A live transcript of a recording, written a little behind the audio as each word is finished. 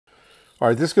All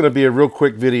right, this is going to be a real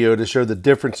quick video to show the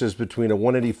differences between a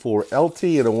 184 LT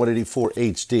and a 184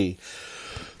 HD.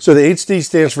 So the HD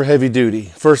stands for heavy duty.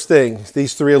 First thing,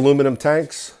 these three aluminum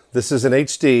tanks, this is an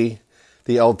HD.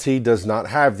 The LT does not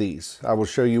have these. I will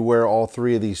show you where all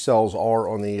three of these cells are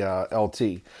on the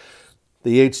LT.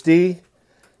 The HD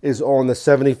is on the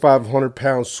 7,500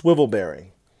 pound swivel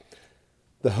bearing.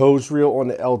 The hose reel on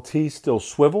the LT still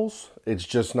swivels. It's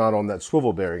just not on that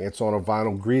swivel bearing. It's on a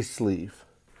vinyl grease sleeve.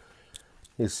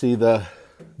 You see the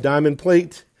diamond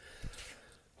plate.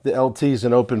 The LT is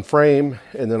an open frame,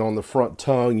 and then on the front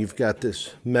tongue you've got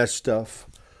this mesh stuff.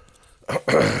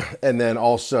 And then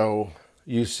also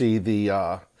you see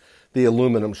the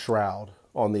aluminum shroud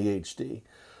on the HD.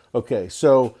 Okay,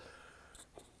 so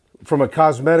from a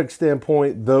cosmetic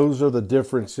standpoint, those are the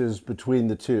differences between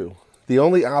the two. The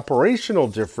only operational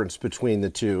difference between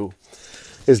the two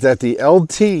is that the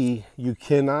LT, you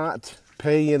cannot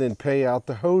pay in and pay out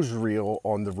the hose reel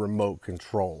on the remote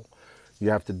control. You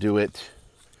have to do it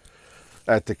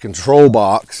at the control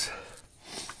box,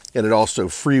 and it also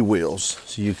freewheels.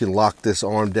 So you can lock this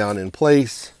arm down in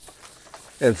place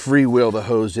and freewheel the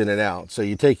hose in and out. So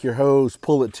you take your hose,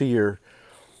 pull it to your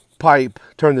pipe,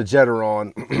 turn the jetter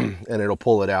on, and it'll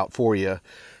pull it out for you.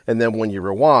 And then when you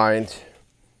rewind,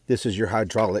 this is your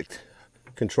hydraulic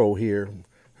control here.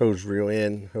 Hose reel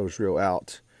in, hose reel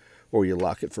out, or you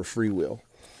lock it for freewheel.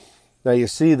 Now you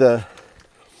see the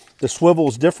swivel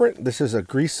is different. This is a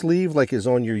grease sleeve like is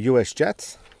on your US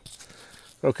jets.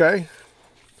 Okay.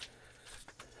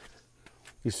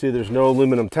 You see there's no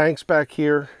aluminum tanks back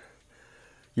here.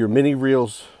 Your mini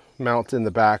reels mount in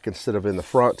the back instead of in the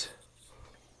front.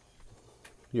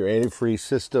 Your antifreeze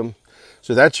system.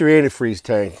 So that's your antifreeze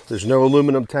tank. There's no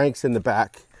aluminum tanks in the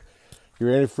back.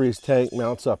 Your antifreeze tank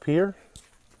mounts up here.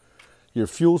 Your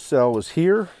fuel cell is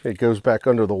here. It goes back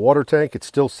under the water tank. It's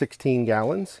still 16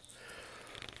 gallons.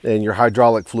 And your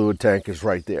hydraulic fluid tank is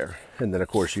right there. And then of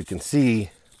course you can see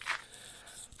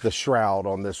the shroud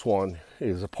on this one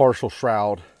is a partial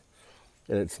shroud,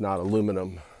 and it's not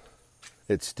aluminum,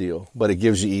 it's steel, but it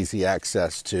gives you easy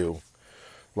access to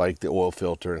like the oil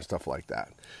filter and stuff like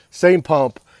that. Same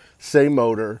pump, same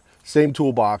motor, same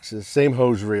toolboxes, same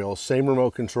hose reel, same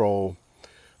remote control.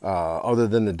 Other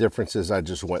than the differences I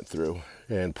just went through.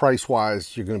 And price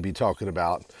wise, you're going to be talking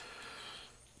about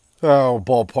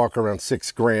ballpark around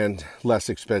 $6 grand less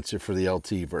expensive for the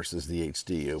LT versus the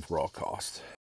HD overall cost.